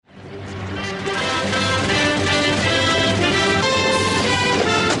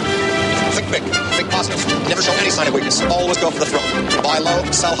sign of weakness. Always go for the throat. Buy low,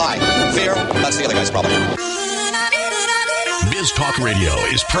 sell high. Fear, that's the other guy's problem. Biz Talk Radio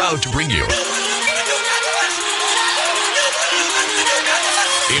is proud to bring you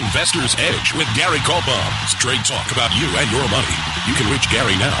Investor's Edge with Gary Kaltbaum. Straight talk about you and your money. You can reach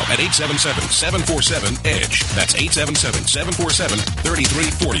Gary now at 877-747-EDGE. That's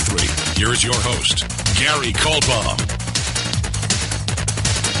 877-747-3343. Here's your host, Gary Kaltbaum.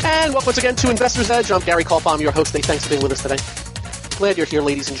 And welcome once again to Investor's Edge. I'm Gary Kaltbaum, your host. Thanks for being with us today. Glad you're here,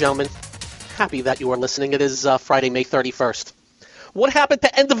 ladies and gentlemen. Happy that you are listening. It is Friday, May 31st. What happened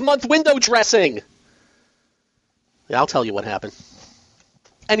to end-of-month window dressing? Yeah, I'll tell you what happened.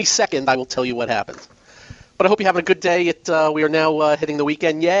 Any second, I will tell you what happened. But I hope you're having a good day. We are now hitting the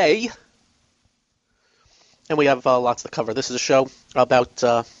weekend. Yay! And we have lots to cover. This is a show about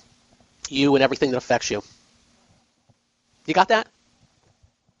you and everything that affects you. You got that?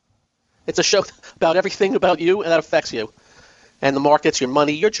 It's a show about everything about you and that affects you. And the markets, your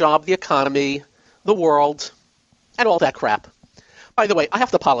money, your job, the economy, the world, and all that crap. By the way, I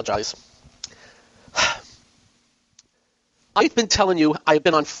have to apologize. I've been telling you I've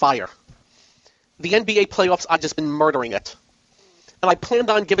been on fire. The NBA playoffs, I've just been murdering it. And I planned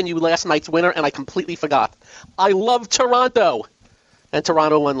on giving you last night's winner, and I completely forgot. I love Toronto. And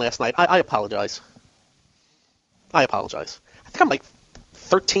Toronto won last night. I apologize. I think I'm like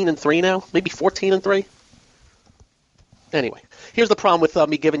 13-3 now, maybe 14-3. Anyway, here's the problem with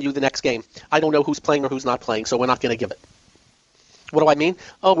me giving you the next game. I don't know who's playing or who's not playing, so we're not going to give it. What do I mean?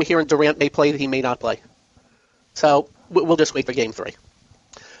 Oh, we're hearing Durant may play, he may not play. So we'll just wait for Game 3.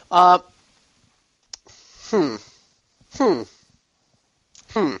 All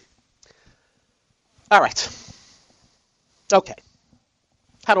right. Okay.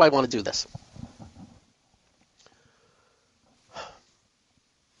 How do I want to do this?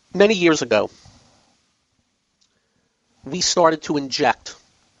 Many years ago, we started to inject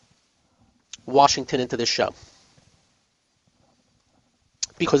Washington into this show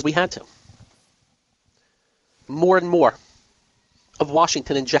because we had to. More and more of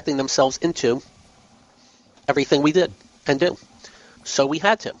Washington injecting themselves into everything we did and do. So we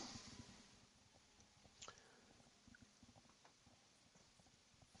had to.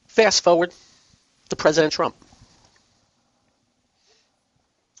 Fast forward to President Trump.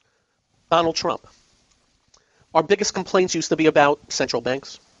 Donald Trump. Our biggest complaints used to be about central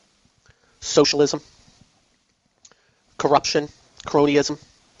banks, socialism, corruption, cronyism,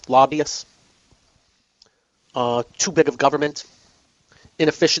 lobbyists, too big of government,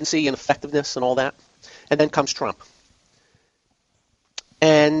 inefficiency, ineffectiveness, and all that. And then comes Trump.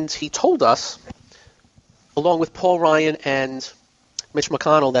 And he told us, along with Paul Ryan and Mitch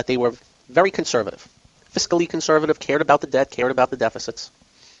McConnell, that they were very conservative, fiscally conservative, cared about the debt, cared about the deficits,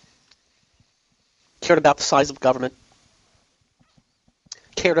 cared about the size of government,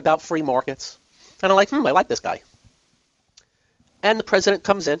 cared about free markets. And I'm like, I like this guy. And the president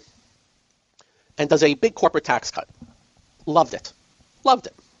comes in and does a big corporate tax cut. Loved it. Loved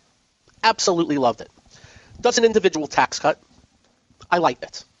it. Absolutely loved it. Does an individual tax cut. I liked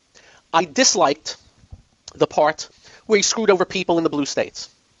it. I disliked the part where he screwed over people in the blue states.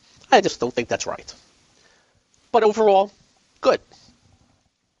 I just don't think that's right. But overall, good.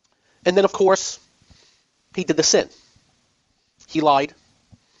 And then, of course, he did the sin. He lied.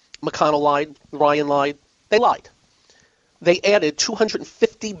 McConnell lied. Ryan lied. They lied. They added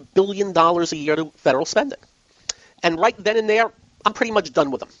 $250 billion a year to federal spending. And right then and there, I'm pretty much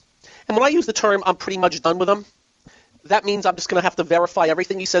done with them. And when I use the term, I'm pretty much done with them, that means I'm just going to have to verify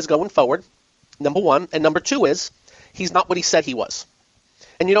everything he says going forward, number one. And number two is, he's not what he said he was.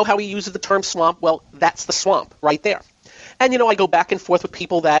 And you know how he uses the term swamp? Well, that's the swamp right there. And, I go back and forth with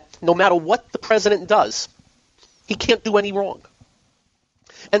people that no matter what the president does, he can't do any wrong.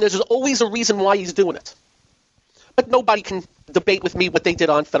 And there's always a reason why he's doing it. But nobody can debate with me what they did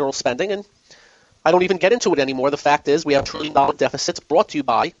on federal spending, and I don't even get into it anymore. The fact is we have trillion-dollar deficits brought to you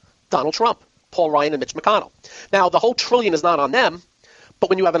by Donald Trump, Paul Ryan, and Mitch McConnell. Now, the whole trillion is not on them, but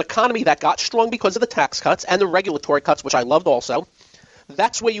when you have an economy that got strong because of the tax cuts and the regulatory cuts, which I loved also,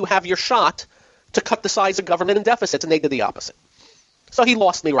 that's where you have your shot to cut the size of government and deficits, and they did the opposite. So he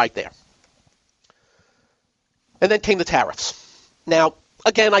lost me right there. And then came the tariffs. Now,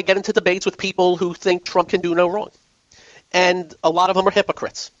 again, I get into debates with people who think Trump can do no wrong. And a lot of them are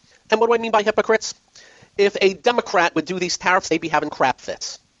hypocrites. And what do I mean by hypocrites? If a Democrat would do these tariffs, they'd be having crap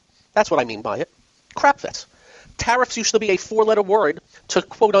fits. That's what I mean by it. Crap fits. Tariffs used to be a four-letter word to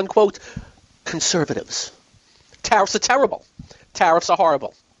quote-unquote conservatives. Tariffs are terrible. Tariffs are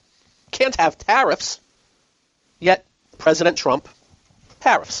horrible. Can't have tariffs, yet President Trump,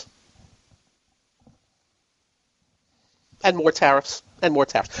 tariffs. and more tariffs, and more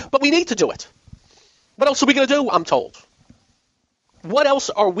tariffs. But we need to do it. What else are we going to do, I'm told? What else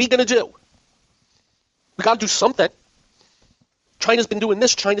are we going to do? We got to do something. China's been doing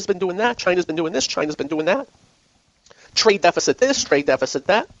this, China's been doing that, China's been doing this, China's been doing that. Trade deficit this, trade deficit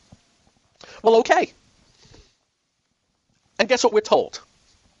that. Well, okay. And guess what we're told?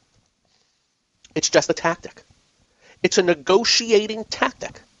 It's just a tactic. It's a negotiating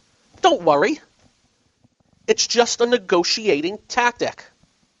tactic. Don't worry. It's just a negotiating tactic.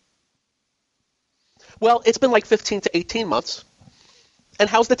 Well, it's been like 15 to 18 months. And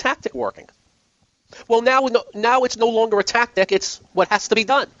how's the tactic working? Well, now it's no longer a tactic. It's what has to be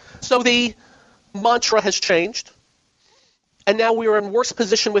done. So the mantra has changed. And now we are in worse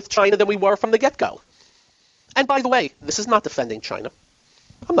position with China than we were from the get-go. And by the way, this is not defending China.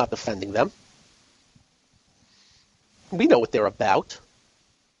 I'm not defending them. We know what they're about.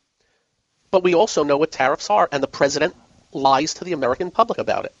 But we also know what tariffs are, and the president lies to the American public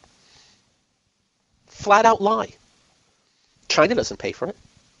about it. Flat out lie. China doesn't pay for it.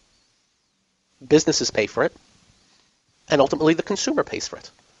 Businesses pay for it. And ultimately the consumer pays for it.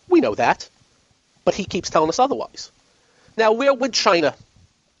 We know that. But he keeps telling us otherwise. Now, where would China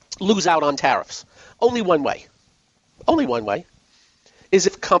lose out on tariffs? Only one way. Only one way. Is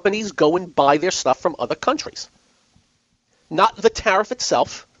if companies go and buy their stuff from other countries. Not the tariff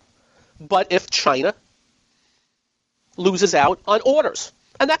itself, but if China loses out on orders.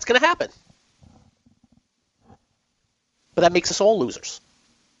 And that's going to happen. But that makes us all losers.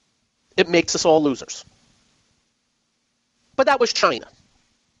 It makes us all losers. But that was China.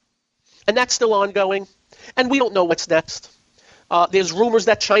 And that's still ongoing. And we don't know what's next. There's rumors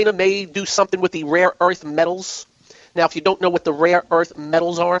that China may do something with the rare earth metals. Now, if you don't know what the rare earth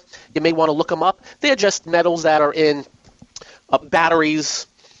metals are, you may want to look them up. They're just metals that are in batteries,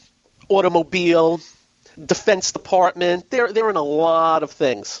 automobile, Defense Department. They're in a lot of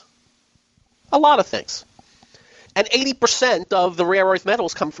things. A lot of things. And 80% of the rare earth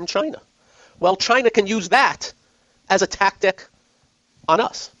metals come from China. Well, China can use that as a tactic on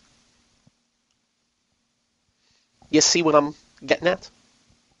us. You see what I'm getting at?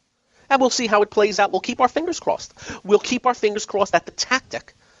 And we'll see how it plays out. We'll keep our fingers crossed. We'll keep our fingers crossed that the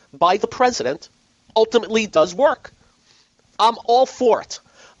tactic by the president ultimately does work. I'm all for it.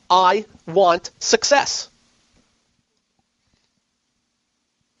 I want success.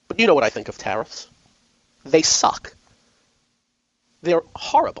 But you know what I think of tariffs. They suck. They're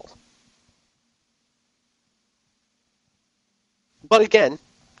horrible. But again,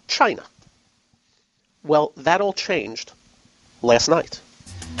 China. Well, that all changed last night.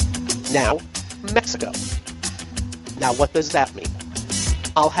 Now, Mexico. Now, what does that mean?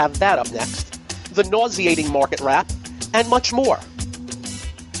 I'll have that up next. The nauseating market wrap, and much more.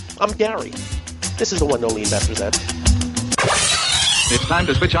 I'm Gary. This is the one and only Investor's Edge. It's time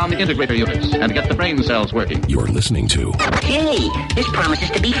to switch on the integrator units and get the brain cells working. You're listening to Hey, this promises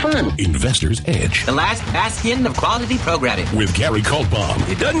to be fun. Investor's Edge The last bastion of quality programming. with Gary Kaltbaum.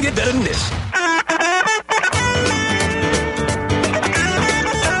 It doesn't get better than this.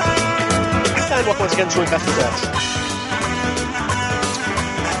 And welcome once again to Investor's Edge.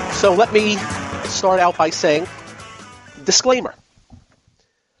 So let me start out by saying, disclaimer.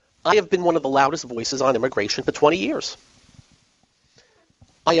 I have been one of the loudest voices on immigration for 20 years.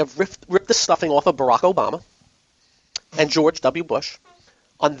 I have ripped the stuffing off of Barack Obama and George W. Bush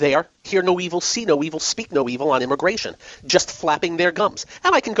on their hear no evil, see no evil, speak no evil on immigration, just flapping their gums.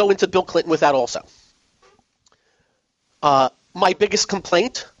 And I can go into Bill Clinton with that also. My biggest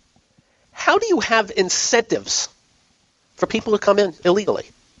complaint, how do you have incentives for people to come in illegally?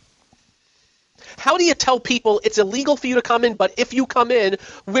 How do you tell people it's illegal for you to come in, but if you come in,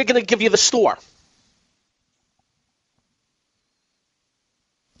 we're going to give you the store?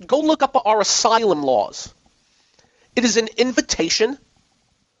 Go look up our asylum laws. It is an invitation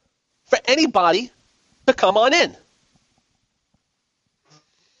for anybody to come on in.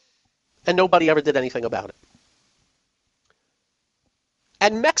 And nobody ever did anything about it.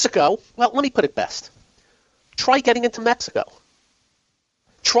 And Mexico, well, let me put it best. Try getting into Mexico.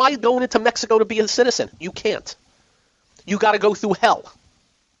 Try going into Mexico to be a citizen. You can't. You got to go through hell.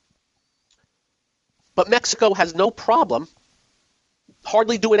 But Mexico has no problem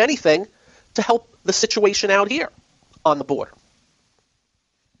hardly doing anything to help the situation out here on the border.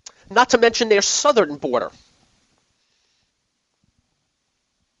 Not to mention their southern border.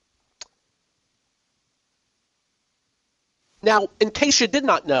 Now, in case you did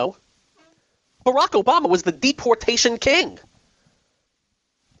not know, Barack Obama was the deportation king.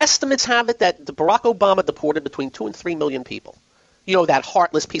 Estimates have it that Barack Obama deported between 2 and 3 million people. You know, that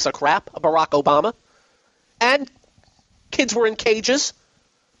heartless piece of crap, Barack Obama. And Kids were in cages.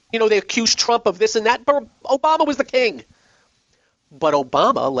 They accused Trump of this and that, but Obama was the king. But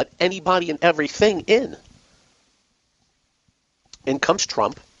Obama let anybody and everything in. In comes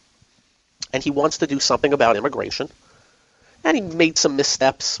Trump, and he wants to do something about immigration. And he made some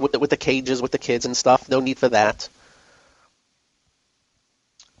missteps with the cages, with the kids and stuff. No need for that.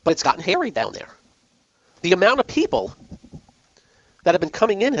 But it's gotten hairy down there. The amount of people that have been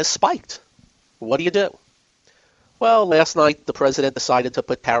coming in has spiked. What do you do? Well, last night the president decided to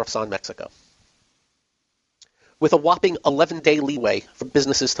put tariffs on Mexico with a whopping 11-day leeway for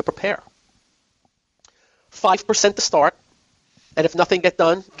businesses to prepare. 5% to start, and if nothing gets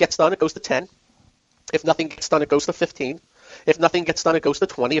done, it goes to 10. If nothing gets done, it goes to 15. If nothing gets done, it goes to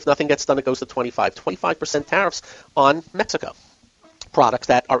 20. If nothing gets done, it goes to 25. 25% tariffs on Mexico. Products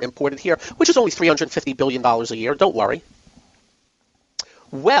that are imported here, which is only $350 billion a year. Don't worry.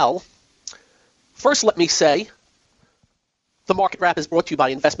 Well, first let me say, the Market Wrap is brought to you by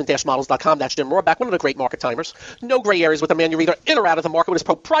investment-models.com. That's Jim Rohrbach, one of the great market timers. No gray areas with a man. You're either in or out of the market with his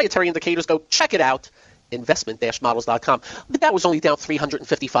proprietary indicators. Go check it out. Investment-models.com. The Dow was only down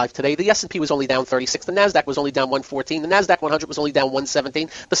 355 today. The S&P was only down 36. The NASDAQ was only down 114. The NASDAQ 100 was only down 117.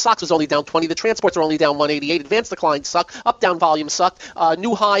 The SOX was only down 20. The transports are only down 188. Advanced declines suck. Up-down volume sucked.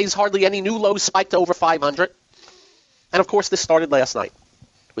 New highs, hardly any. New lows spiked to over 500. And, of course, this started last night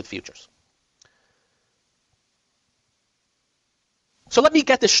with futures. So let me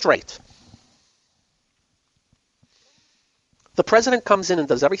get this straight. The president comes in and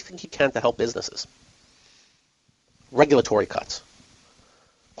does everything he can to help businesses. Regulatory cuts,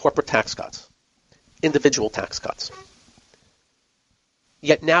 corporate tax cuts, individual tax cuts.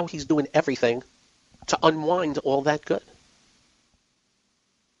 Yet now he's doing everything to unwind all that good.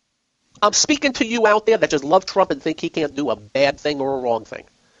 I'm speaking to you out there that just love Trump and think he can't do a bad thing or a wrong thing.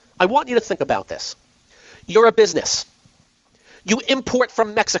 I want you to think about this. You're a business. You import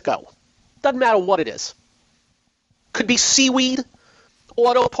from Mexico. Doesn't matter what it is. Could be seaweed,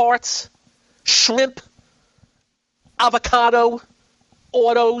 auto parts, shrimp, avocado,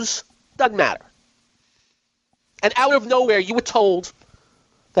 autos, doesn't matter. And out of nowhere, you were told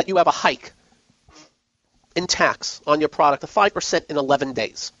that you have a hike in tax on your product of 5% in 11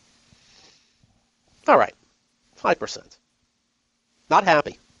 days. All right, 5%. Not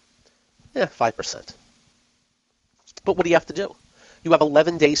happy. 5%. But what do you have to do? You have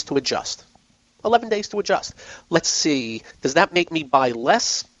 11 days to adjust. 11 days to adjust. Let's see. Does that make me buy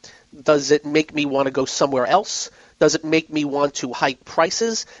less? Does it make me want to go somewhere else? Does it make me want to hike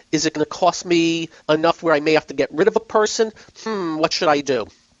prices? Is it going to cost me enough where I may have to get rid of a person? What should I do?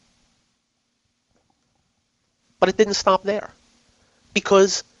 But it didn't stop there,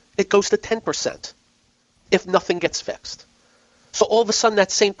 because it goes to 10% if nothing gets fixed. So all of a sudden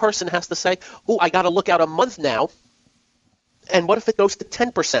that same person has to say, I got to look out a month now. And what if it goes to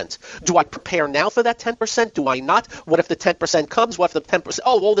 10%? Do I prepare now for that 10%? Do I not? What if the 10% comes? What if the 10%?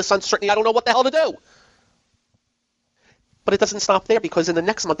 All this uncertainty, I don't know what the hell to do. But it doesn't stop there, because in the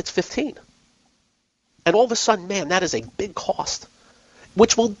next month it's 15. And all of a sudden, man, that is a big cost,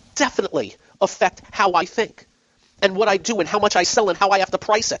 which will definitely affect how I think and what I do and how much I sell and how I have to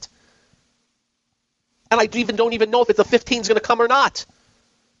price it. And I don't even know if the 15 is going to come or not.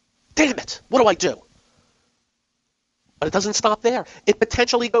 Damn it. What do I do? But it doesn't stop there. It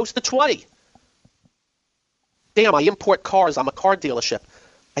potentially goes to 20. Damn, I import cars. I'm a car dealership.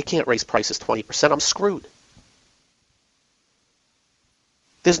 I can't raise prices 20%. I'm screwed.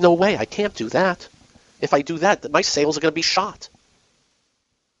 There's no way. I can't do that. If I do that, my sales are going to be shot.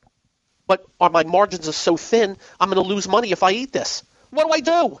 But my margins are so thin, I'm going to lose money if I eat this. What do I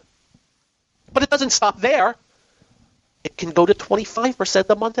do? But it doesn't stop there. It can go to 25%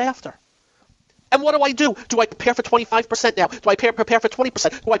 the month after. And what do? Do I prepare for 25% now? Do I prepare for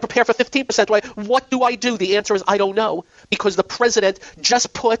 20%? Do I prepare for 15%? What do I do? The answer is I don't know, because the president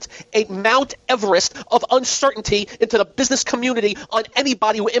just put a Mount Everest of uncertainty into the business community on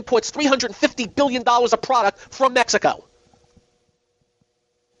anybody who imports $350 billion of product from Mexico.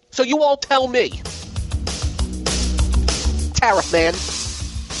 So you all tell me. Tariff man.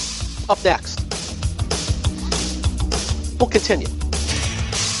 Up next. We'll continue.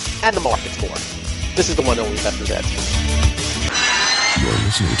 And the market's more. This is the one only Investor's Edge. You're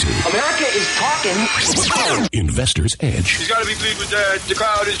listening to America is talking. Investor's Edge He's got to be pleased with that. The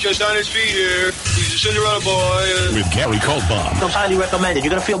crowd is just on his feet here. He's a Cinderella boy. with Gary Kaltbaum. It's highly recommended.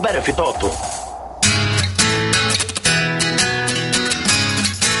 You're going to feel better if you talk to him.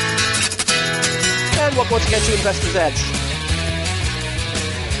 And welcome once again to Investor's Edge.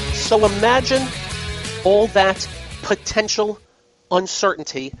 So imagine all that potential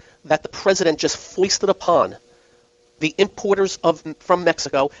uncertainty that the president just foisted upon the importers from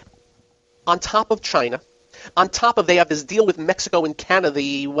Mexico, on top of China, on top of they have this deal with Mexico and Canada,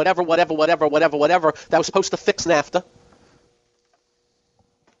 the whatever, that was supposed to fix NAFTA.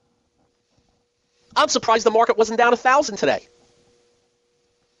 I'm surprised the market wasn't down 1,000 today.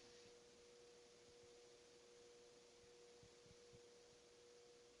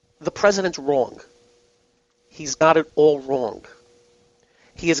 The president's wrong. He's got it all wrong.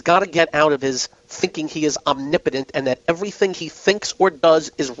 He has got to get out of his thinking he is omnipotent and that everything he thinks or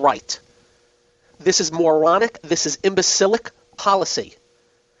does is right. This is moronic, this is imbecilic policy.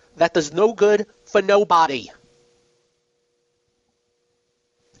 That does no good for nobody.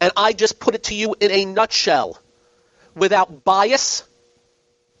 And I just put it to you in a nutshell, without bias,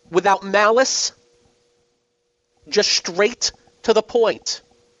 without malice, just straight to the point.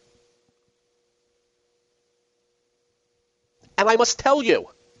 And I must tell you,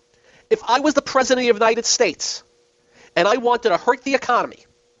 if I was the President of the United States and I wanted to hurt the economy,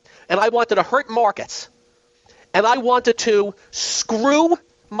 and I wanted to hurt markets, and I wanted to screw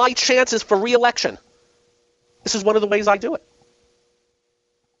my chances for re-election, this is one of the ways I do it.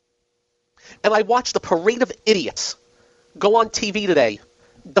 And I watched the parade of idiots go on TV today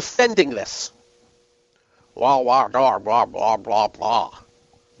defending this. Blah, blah, blah, blah, blah, blah, blah.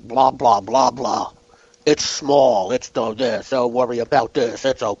 Blah, blah, blah, blah. It's small. It's no this. Don't worry about this.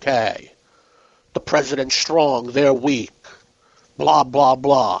 It's okay. The president's strong. They're weak. Blah, blah,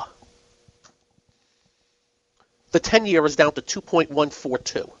 blah. The 10-year is down to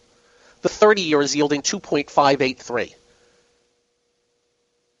 2.142. The 30-year is yielding 2.583.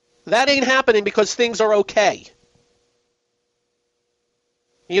 That ain't happening because things are okay.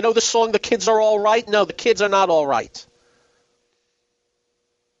 You know the song, The Kids Are All Right? No, the kids are not all right.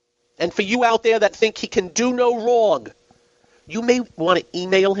 And for you out there that think he can do no wrong, you may want to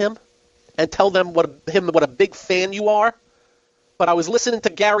email him and tell them what a big fan you are. But I was listening to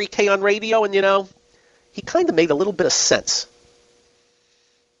Gary K on radio, and, he kind of made a little bit of sense.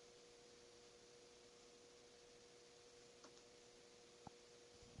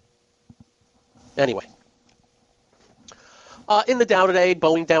 Anyway. In the Dow today,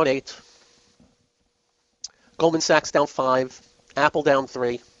 Boeing down 8. Goldman Sachs down 5. Apple down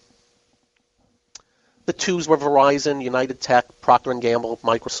 3. The twos were Verizon, United Tech, Procter & Gamble,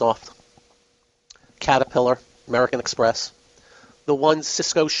 Microsoft, Caterpillar, American Express. The ones,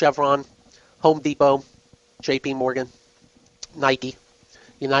 Cisco, Chevron, Home Depot, JP Morgan, Nike,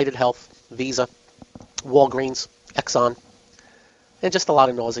 United Health, Visa, Walgreens, Exxon, and just a lot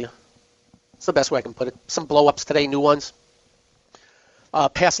of nausea. It's the best way I can put it. Some blow-ups today, new ones.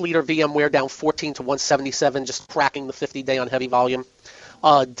 Past leader VMware down 14 to 177, just cracking the 50-day on heavy volume.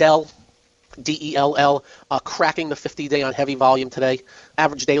 Dell, DELL, cracking the 50-day on heavy volume today.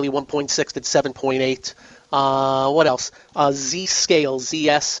 Average daily 1.6 did 7.8. What else? Zscaler,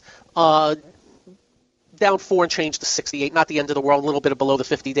 ZS, down 4 and change to 68. Not the end of the world. A little bit below the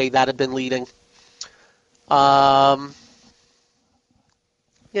 50-day. That had been leading. And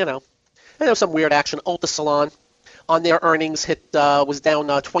there's some weird action. Ulta Salon on their earnings was down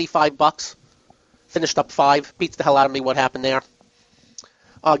 $25. Finished up 5. Beats the hell out of me what happened there.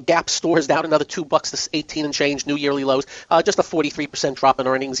 Gap Stores down another $2 to 18 and change, new yearly lows. Just a 43% drop in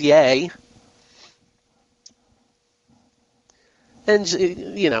earnings. Yay. And,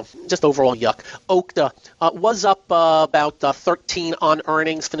 just overall yuck. Okta was up about 13 on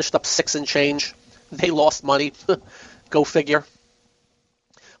earnings, finished up 6 and change. They lost money. Go figure.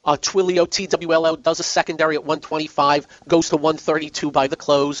 Twilio, TWLO, does a secondary at 125, goes to 132 by the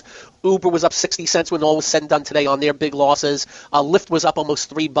close. Uber was up 60 cents when all was said and done today on their big losses. Lyft was up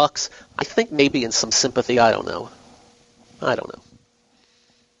almost $3. I think maybe in some sympathy. I don't know.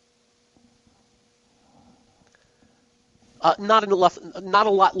 Not a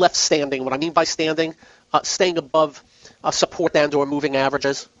lot left standing. What I mean by standing, staying above support and or moving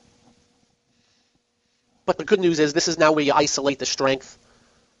averages. But the good news is this is now where you isolate the strength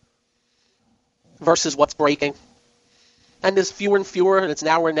versus what's breaking. And there's fewer and fewer, and it's an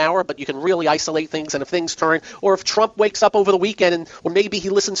hour, but you can really isolate things. And if things turn, or if Trump wakes up over the weekend, or maybe he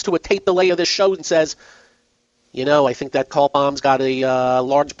listens to a tape delay of this show and says, I think that Kaltbaum's got a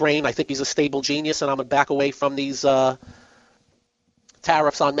large brain. I think he's a stable genius, and I'm going to back away from these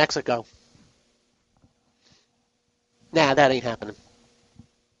tariffs on Mexico. Nah, that ain't happening.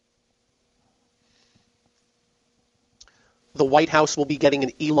 The White House will be getting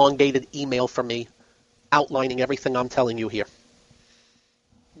an elongated email from me outlining everything I'm telling you here.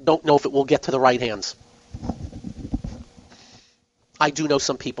 Don't know if it will get to the right hands. I do know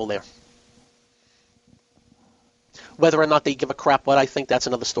some people there. Whether or not they give a crap what I think, that's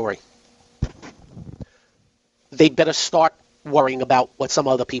another story. they better start worrying about what some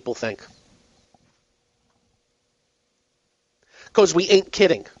other people think. Because we ain't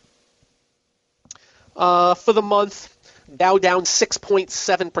kidding. For the month, Dow down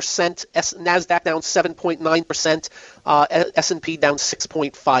 6.7%, NASDAQ down 7.9%, S&P down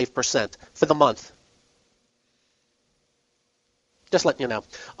 6.5% for the month. Just letting you know.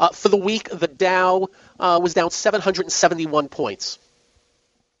 For the week, the Dow was down 771 points,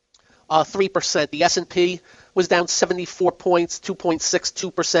 3%. The S&P was down 74 points,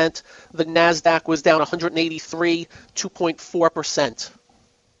 2.62%. The NASDAQ was down 183, 2.4%.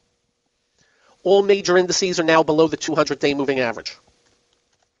 All major indices are now below the 200-day moving average.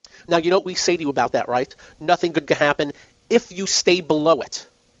 Now, you know what we say to you about that, right? Nothing good can happen if you stay below it.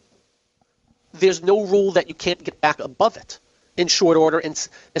 There's no rule that you can't get back above it in short order, and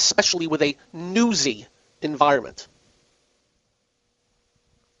especially with a newsy environment.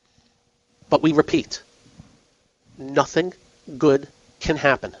 But we repeat, nothing good can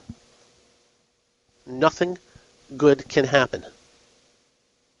happen. Nothing good can happen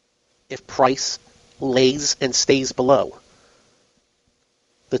if price lays and stays below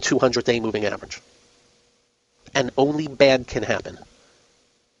the 200-day moving average. And only bad can happen.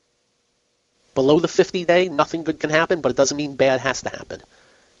 Below the 50-day, nothing good can happen, but it doesn't mean bad has to happen.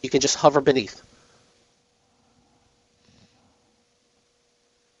 You can just hover beneath.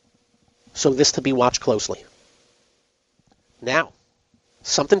 So this to be watched closely. Now,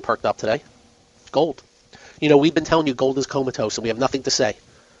 something perked up today. Gold. You know, we've been telling you gold is comatose and we have nothing to say.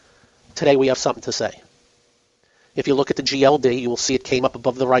 Today we have something to say. If you look at the GLD, you will see it came up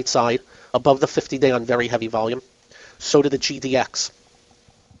above the right side, above the 50-day on very heavy volume. So did the GDX,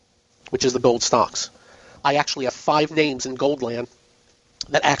 which is the gold stocks. I actually have 5 names in Goldland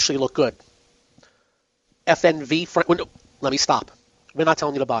that actually look good. FNV, let me stop. We're not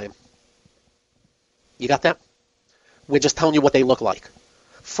telling you to buy them. You got that? We're just telling you what they look like.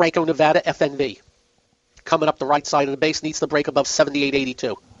 Franco-Nevada, FNV. Coming up the right side of the base, needs to break above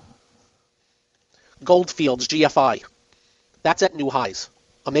 78.82. Goldfields, GFI. That's at new highs,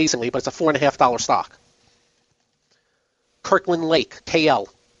 amazingly, but it's a $4.50 stock. Kirkland Lake, KL.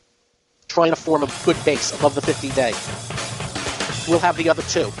 Trying to form a good base above the 50-day. We'll have the other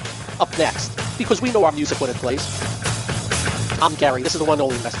 2 up next, because we know our music when it plays. I'm Gary. This is the one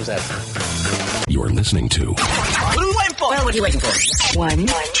only Investors Edge. You're listening to... What are we waiting for? Well, what are you waiting for? 1,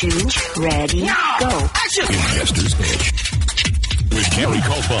 2, ready, go. Action! Investors Edge with Gary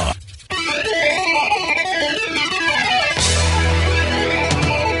Kaltbaum.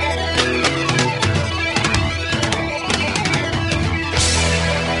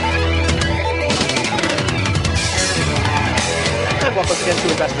 And welcome again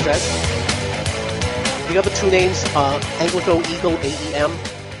to Investors Edge. The other 2 names, Anglico Eagle, AEM,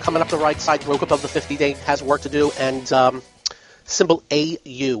 coming up the right side, broke above the 50-day, has work to do, and symbol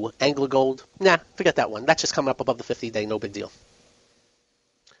AU, Anglo Gold. Nah, forget that one. That's just coming up above the 50-day, no big deal.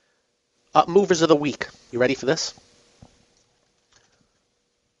 Movers of the week. You ready for this?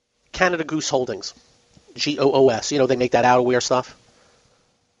 Canada Goose Holdings, GOOS. You know, they make that outerwear stuff.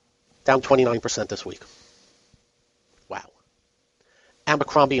 Down 29% this week. Wow.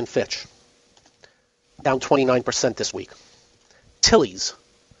 Abercrombie and Fitch, down 29% this week. Tilly's,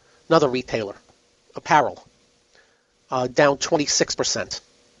 another retailer, apparel, down 26%.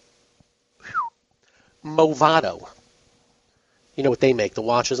 Movado, you know what they make, the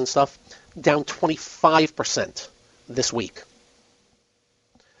watches and stuff, down 25% this week.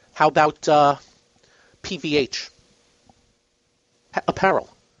 How about PVH, apparel,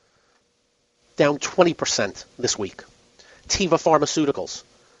 down 20% this week. Teva Pharmaceuticals,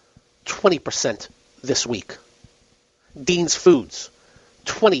 20% this week. Dean's Foods,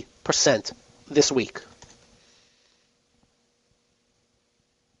 20% this week.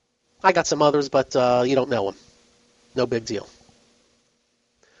 I got some others, but you don't know them. No big deal.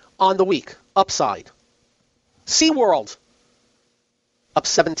 On the week, upside. SeaWorld, up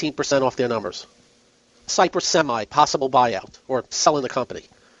 17% off their numbers. Cypress Semi, possible buyout, or selling the company,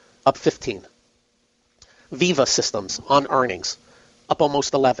 up 15%. Viva Systems, on earnings, up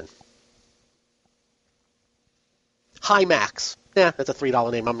almost 11%. HiMax, that's a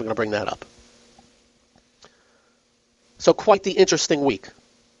 $3 name. I'm going to bring that up. So quite the interesting week.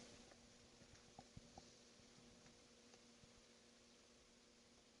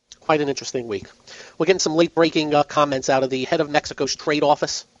 Quite an interesting week. We're getting some late-breaking comments out of the head of Mexico's trade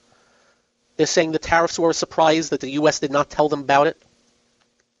office. They're saying the tariffs were a surprise, that the U.S. did not tell them about it.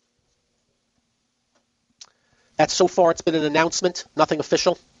 That so far it's been an announcement, nothing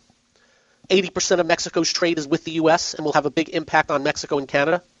official. 80% of Mexico's trade is with the U.S. and will have a big impact on Mexico and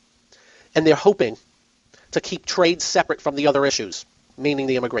Canada. And they're hoping to keep trade separate from the other issues, meaning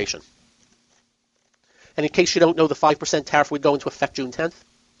the immigration. And in case you don't know, the 5% tariff would go into effect June 10th,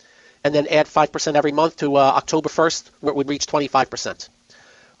 and then add 5% every month to October 1st, where it would reach 25%.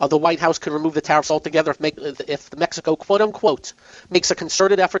 The White House could remove the tariffs altogether if Mexico, quote-unquote, makes a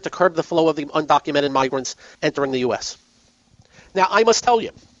concerted effort to curb the flow of the undocumented migrants entering the U.S. Now, I must tell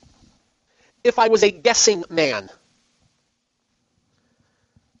you, if I was a guessing man,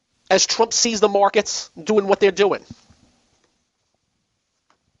 as Trump sees the markets doing what they're doing,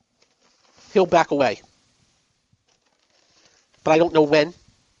 he'll back away. But I don't know when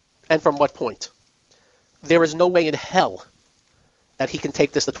and from what point. There is no way in hell that he can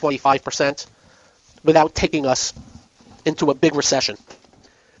take this to 25% without taking us into a big recession.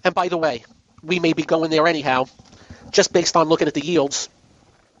 And by the way, we may be going there anyhow, just based on looking at the yields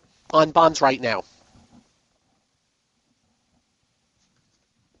on bonds right now.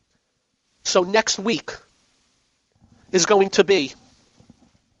 So next week is going to be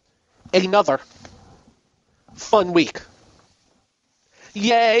another fun week.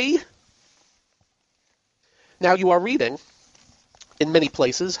 Yay! Now you are reading in many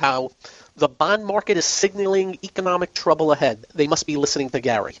places how the bond market is signaling economic trouble ahead. They must be listening to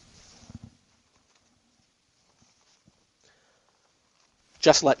Gary.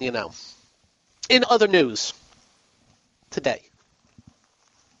 Just letting you know. In other news today.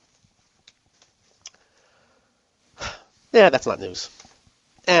 That's not news.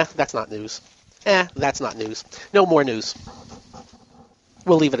 That's not news. That's not news. No more news.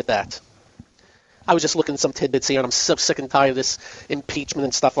 We'll leave it at that. I was just looking at some tidbits here, and I'm so sick and tired of this impeachment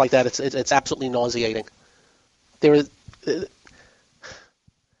and stuff like that. It's absolutely nauseating. There is,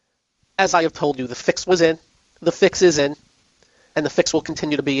 as I have told you, the fix was in, the fix is in, and the fix will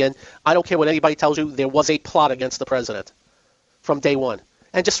continue to be in. I don't care what anybody tells you. There was a plot against the president from day one.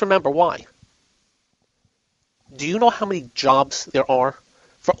 And just remember why. Do you know how many jobs there are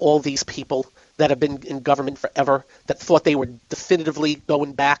for all these people that have been in government forever that thought they were definitively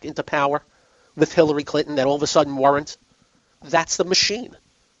going back into power with Hillary Clinton that all of a sudden weren't? That's the machine.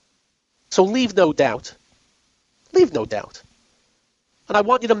 So leave no doubt. Leave no doubt. And I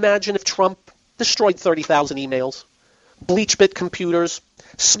want you to imagine if Trump destroyed 30,000 emails, bleach-bit computers,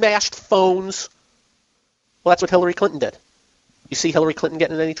 smashed phones. Well, that's what Hillary Clinton did. You see Hillary Clinton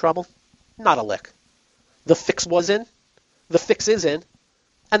getting in any trouble? Not a lick. The fix was in, the fix is in,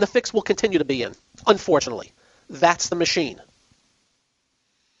 and the fix will continue to be in, unfortunately. That's the machine.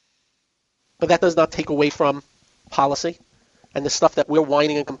 But that does not take away from policy and the stuff that we're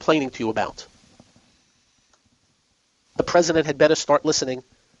whining and complaining to you about. The president had better start listening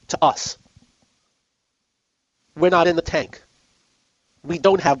to us. We're not in the tank. We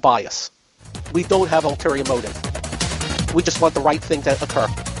don't have bias. We don't have ulterior motive. We just want the right thing to occur.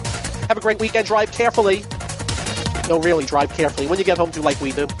 Have a great weekend. Drive carefully. No, really, drive carefully. When you get home, do like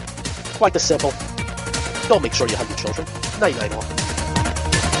we do. Quite the simple. Don't make sure you hug your children. Night-night all.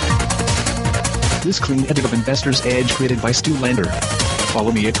 This clean edit of Investor's Edge created by stoolander.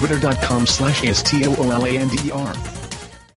 Follow me at twitter.com/STOOLANDER.